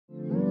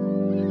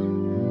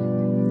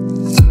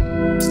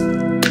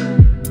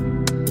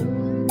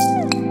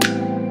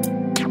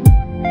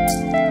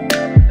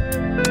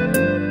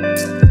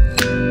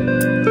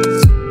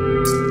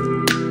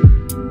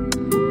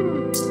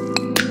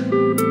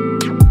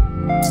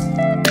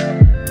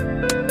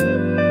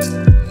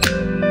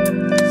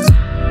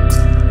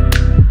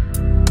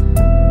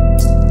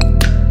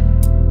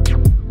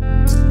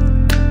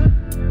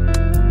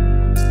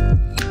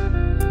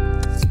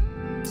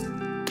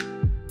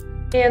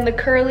And the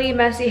curly,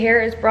 messy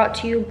hair is brought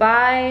to you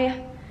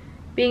by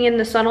being in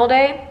the sun all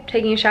day,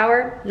 taking a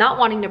shower, not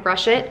wanting to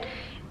brush it,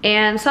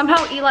 and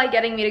somehow Eli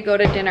getting me to go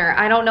to dinner.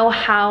 I don't know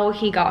how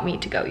he got me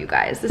to go, you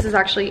guys. This is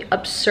actually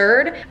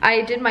absurd.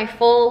 I did my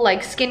full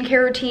like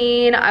skincare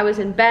routine. I was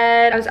in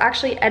bed. I was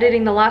actually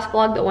editing the last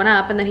vlog that went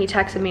up, and then he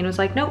texted me and was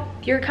like, nope,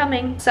 you're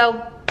coming.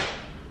 So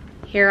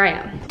here I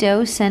am.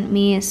 Dough sent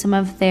me some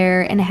of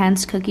their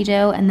enhanced cookie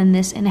dough and then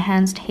this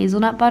enhanced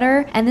hazelnut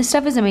butter. And this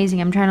stuff is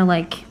amazing. I'm trying to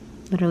like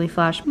literally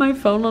flash my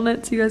phone on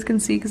it so you guys can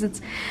see because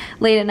it's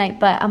late at night,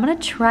 but I'm gonna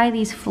try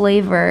these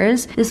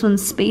flavors. This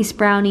one's space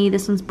brownie,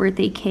 this one's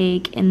birthday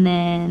cake, and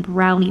then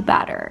brownie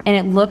batter. And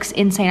it looks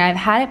insane. I've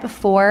had it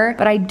before,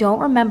 but I don't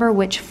remember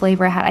which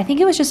flavor I had. I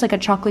think it was just like a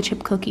chocolate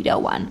chip cookie dough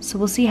one. So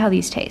we'll see how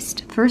these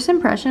taste. First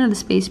impression of the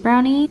space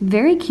brownie,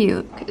 very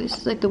cute. Okay, this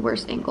is like the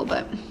worst angle,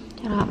 but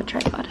I don't have a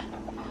tripod.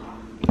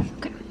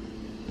 Okay.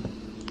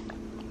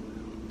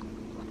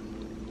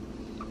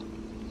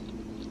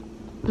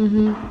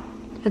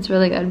 It's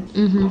really good.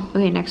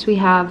 Okay, next we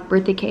have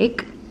birthday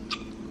cake.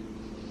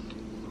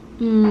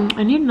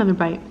 I need another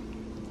bite.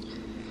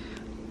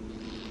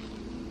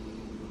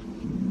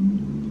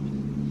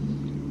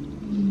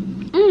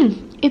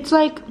 It's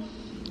like,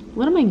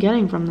 what am I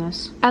getting from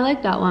this? I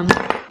like that one.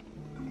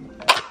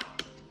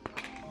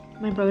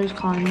 My brother's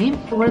calling me.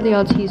 What are the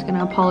odds he's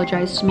gonna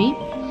apologize to me?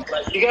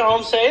 You get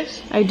home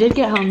safe? I did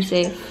get home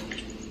safe.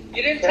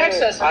 You didn't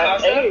text us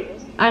about it.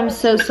 I'm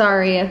so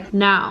sorry.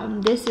 Now,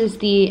 this is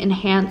the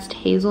enhanced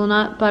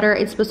hazelnut butter.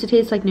 It's supposed to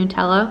taste like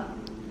Nutella.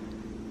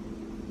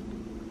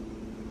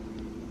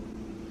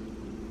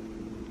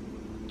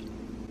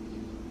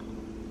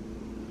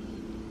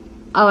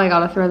 Oh, I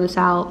gotta throw this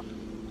out.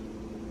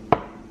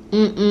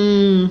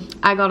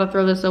 I gotta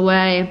throw this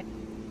away.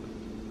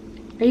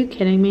 Are you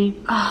kidding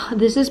me? Oh,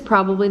 this is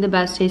probably the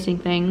best tasting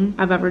thing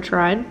I've ever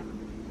tried.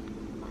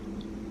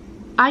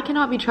 I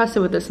cannot be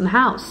trusted with this in the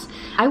house.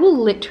 I will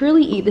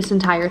literally eat this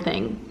entire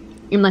thing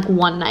in like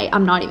one night.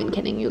 I'm not even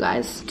kidding you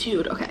guys.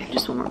 Dude, okay,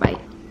 just one more bite.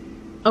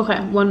 Okay,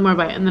 one more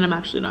bite and then I'm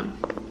actually done.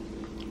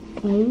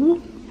 Oh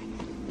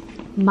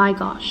my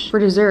gosh. For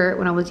dessert,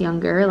 when I was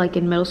younger, like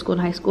in middle school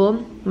and high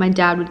school, my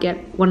dad would get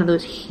one of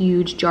those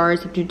huge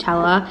jars of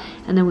Nutella,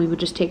 and then we would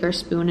just take our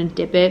spoon and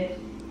dip it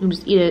and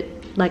just eat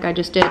it like I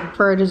just did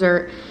for a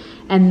dessert,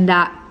 and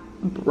that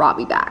brought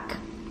me back.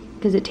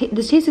 Because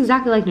this tastes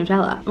exactly like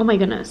Nutella. Oh my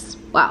goodness.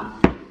 Wow.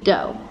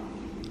 Dough.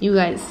 You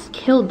guys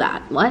killed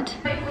that. What?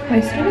 My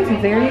skin is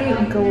very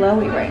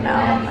glowy right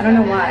now. I don't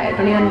know why. I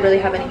don't even really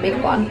have any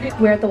makeup on.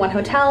 We're at the One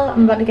Hotel.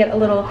 I'm about to get a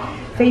little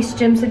face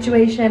gym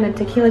situation and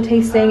tequila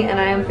tasting, and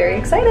I am very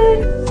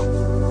excited.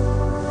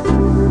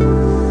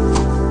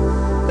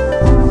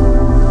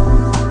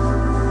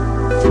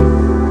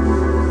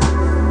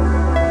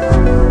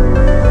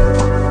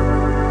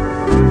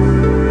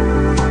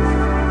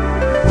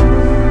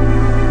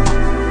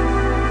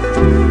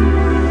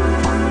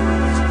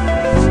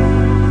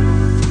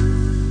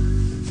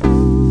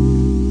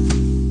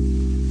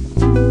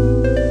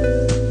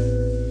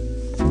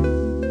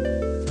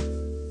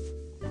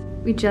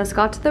 We just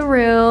got to the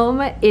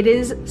room. It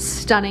is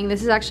stunning.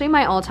 This is actually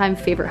my all-time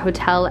favorite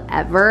hotel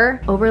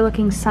ever.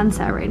 Overlooking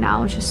sunset right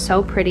now, which is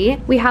so pretty.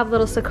 We have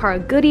little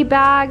Sakara goodie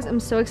bags.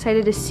 I'm so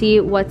excited to see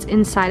what's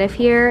inside of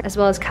here, as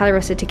well as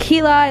Calarosa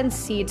tequila and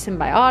Seed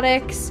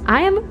Symbiotics.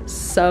 I am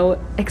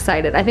so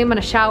excited. I think I'm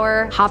gonna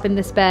shower, hop in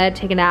this bed,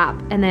 take a nap,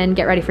 and then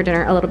get ready for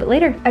dinner a little bit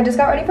later. I just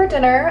got ready for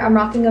dinner. I'm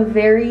rocking a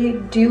very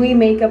dewy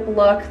makeup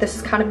look. This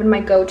has kind of been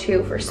my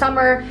go-to for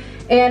summer.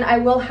 And I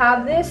will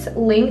have this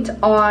linked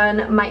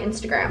on my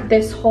Instagram.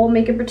 This whole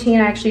makeup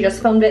routine, I actually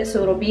just filmed it,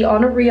 so it'll be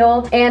on a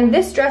reel. And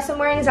this dress I'm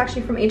wearing is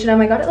actually from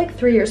H&M. I got it like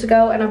 3 years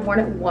ago and I've worn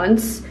it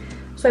once.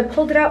 So I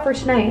pulled it out for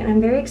tonight and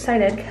I'm very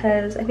excited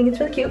because I think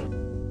it's really cute.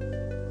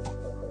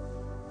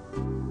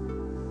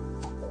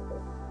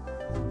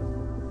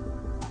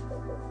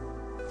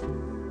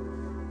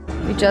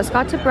 We just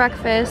got to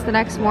breakfast the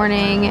next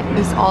morning.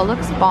 This all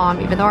looks bomb,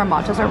 even though our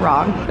matchas are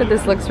wrong, but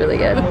this looks really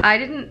good. I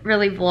didn't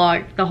really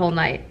vlog the whole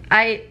night.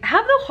 I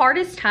have the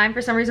hardest time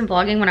for some reason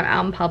vlogging when I'm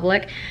out in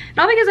public.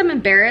 Not because I'm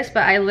embarrassed,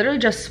 but I literally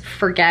just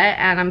forget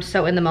and I'm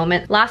so in the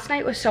moment. Last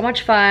night was so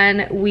much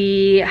fun.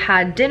 We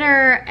had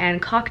dinner and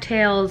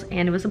cocktails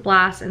and it was a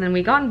blast. And then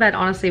we got in bed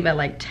honestly by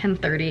like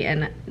 10:30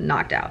 and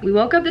knocked out. We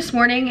woke up this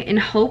morning in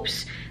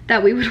hopes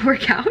that we would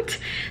work out.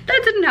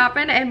 That didn't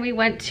happen, and we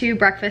went to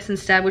breakfast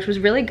instead, which was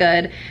really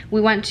good.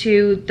 We went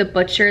to the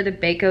butcher, the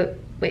baker,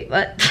 wait,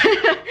 what?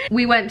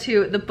 We went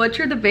to the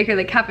butcher, the baker,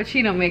 the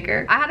cappuccino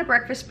maker. I had a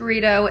breakfast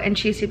burrito and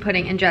cheesy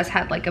pudding, and Jess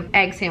had like an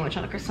egg sandwich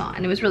on a croissant,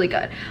 and it was really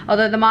good.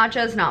 Although the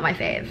matcha is not my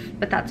fave,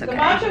 but that's okay. The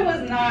matcha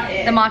was not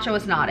it. The matcha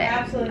was not it.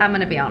 Absolutely. I'm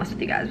gonna be honest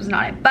with you guys, it was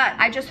not it. But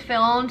I just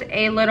filmed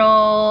a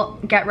little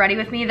get ready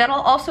with me that'll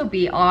also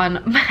be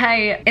on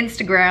my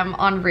Instagram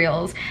on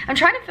Reels. I'm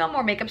trying to film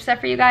more makeup stuff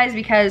for you guys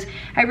because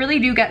I really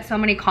do get so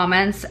many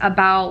comments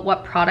about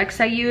what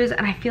products I use,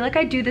 and I feel like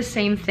I do the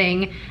same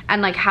thing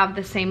and like have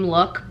the same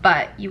look,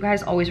 but you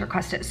guys always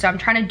request it. So I'm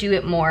trying to do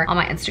it more on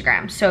my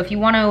Instagram. So if you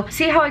want to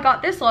see how I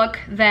got this look,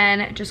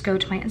 then just go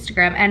to my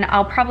Instagram, and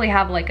I'll probably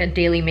have like a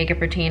daily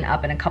makeup routine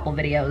up in a couple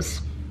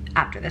videos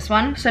after this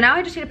one. So now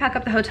I just need to pack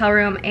up the hotel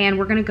room, and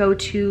we're gonna go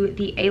to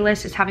the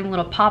A-List. It's having a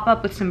little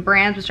pop-up with some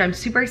brands, which I'm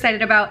super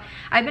excited about.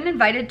 I've been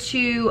invited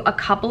to a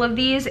couple of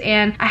these,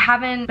 and I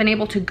haven't been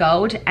able to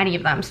go to any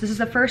of them. So this is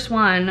the first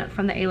one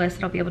from the A-List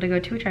that I'll be able to go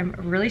to, which I'm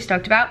really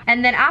stoked about.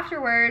 And then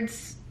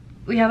afterwards,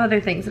 we have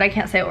other things that I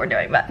can't say what we're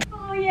doing, but.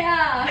 Oh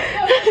yeah,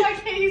 why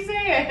can't you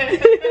say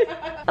it?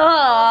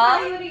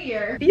 Aww. In a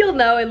year. You'll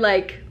know in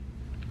like,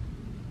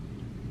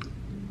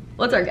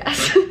 what's our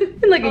guess?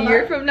 In like a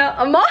year from now,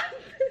 a month?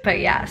 But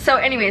yeah, so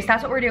anyways,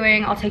 that's what we're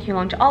doing. I'll take you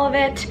along to all of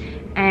it,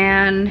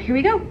 and here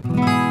we go.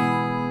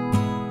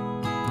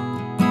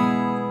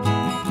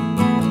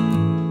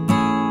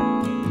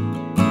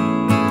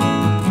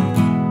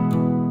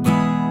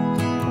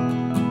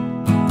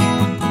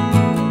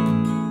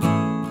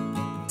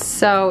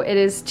 So it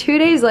is 2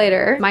 days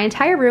later. My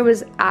entire room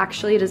is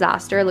actually a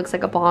disaster. It looks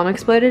like a bomb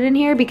exploded in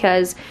here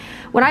because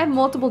when I have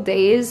multiple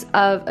days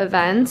of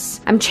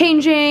events, I'm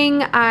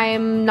changing,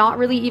 I'm not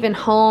really even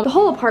home. The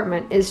whole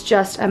apartment is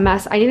just a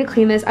mess. I need to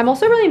clean this. I'm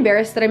also really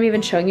embarrassed that I'm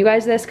even showing you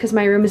guys this because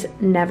my room is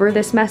never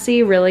this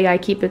messy. Really, I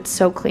keep it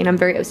so clean. I'm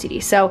very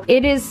OCD. So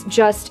it is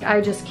just, I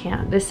just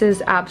can't. This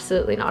is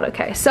absolutely not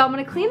okay. So I'm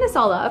gonna clean this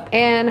all up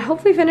and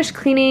hopefully finish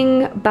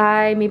cleaning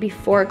by maybe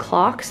 4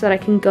 o'clock so that I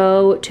can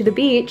go to the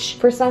beach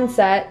for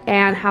sunset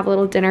and have a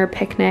little dinner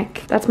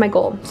picnic. That's my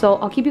goal. So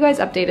I'll keep you guys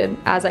updated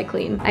as I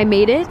clean. I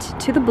made it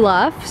to the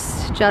Bluffs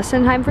just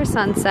in time for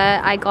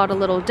sunset. I got a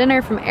little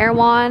dinner from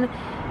Erewhon,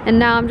 and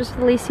now I'm just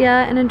with Alicia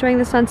and enjoying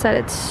the sunset.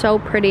 It's so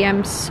pretty.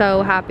 I'm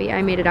so happy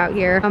I made it out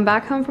here. I'm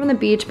back home from the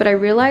beach, but I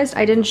realized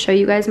I didn't show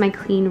you guys my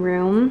clean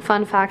room.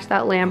 Fun fact,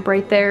 that lamp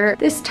right there,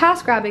 this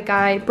TaskRabbit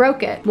guy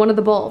broke it, one of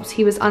the bulbs.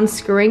 He was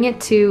unscrewing it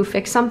to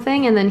fix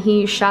something, and then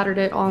he shattered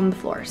it on the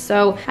floor.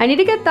 So I need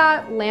to get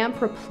that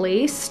lamp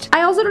replaced.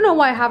 I also don't know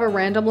why I have a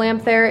random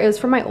lamp there. It was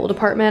from my old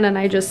apartment, and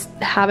I just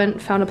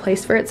haven't found a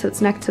place for it, so it's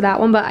next to that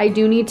one, but I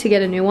do need to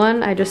get a new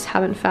one. I just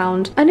haven't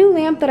found a new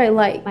lamp that I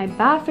like. My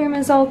bathroom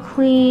is all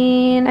clean.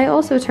 I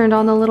also turned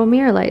on the little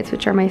mirror lights,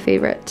 which are my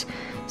favorite.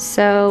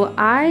 So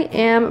I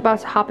am about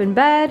to hop in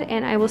bed,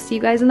 and I will see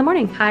you guys in the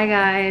morning. Hi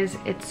guys,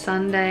 it's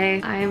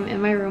Sunday. I'm in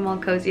my room all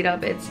cozied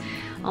up. It's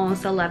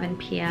almost 11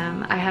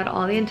 p.m. I had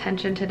all the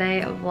intention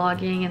today of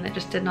vlogging, and it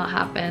just did not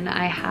happen.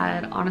 I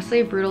had honestly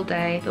a brutal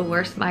day, the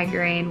worst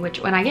migraine, which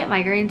when I get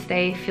migraines,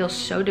 they feel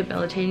so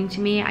debilitating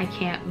to me. I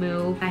can't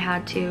move. I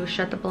had to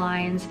shut the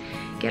blinds,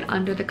 get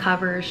under the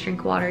covers,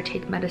 drink water,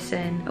 take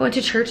medicine. I went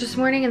to church this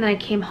morning, and then I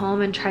came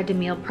home and tried to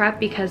meal prep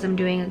because I'm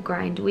doing a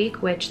grind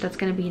week, which that's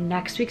gonna be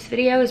next week's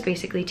video, is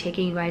basically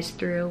taking you guys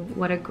through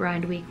what a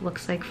grind week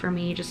looks like for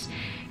me, just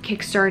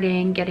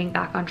kickstarting, getting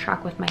back on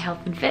track with my health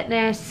and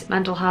fitness,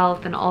 mental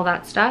health, and all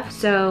that stuff.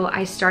 So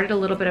I started a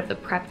little bit of the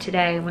prep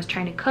today and was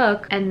trying to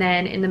cook, and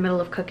then in the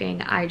middle of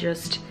cooking, I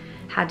just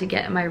had to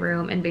get in my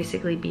room and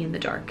basically be in the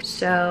dark.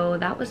 So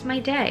that was my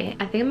day.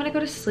 I think I'm gonna go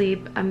to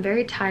sleep. I'm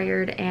very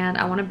tired, and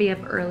I wanna be up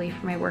early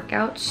for my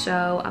workout.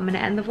 So I'm gonna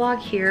end the vlog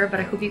here, but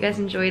I hope you guys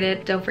enjoyed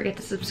it. Don't forget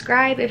to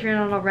subscribe if you're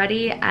not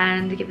already,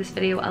 and give this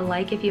video a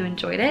like if you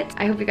enjoyed it.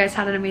 I hope you guys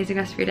had an amazing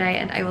rest of your day,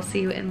 and I will see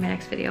you in my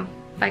next video.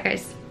 Bye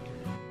guys.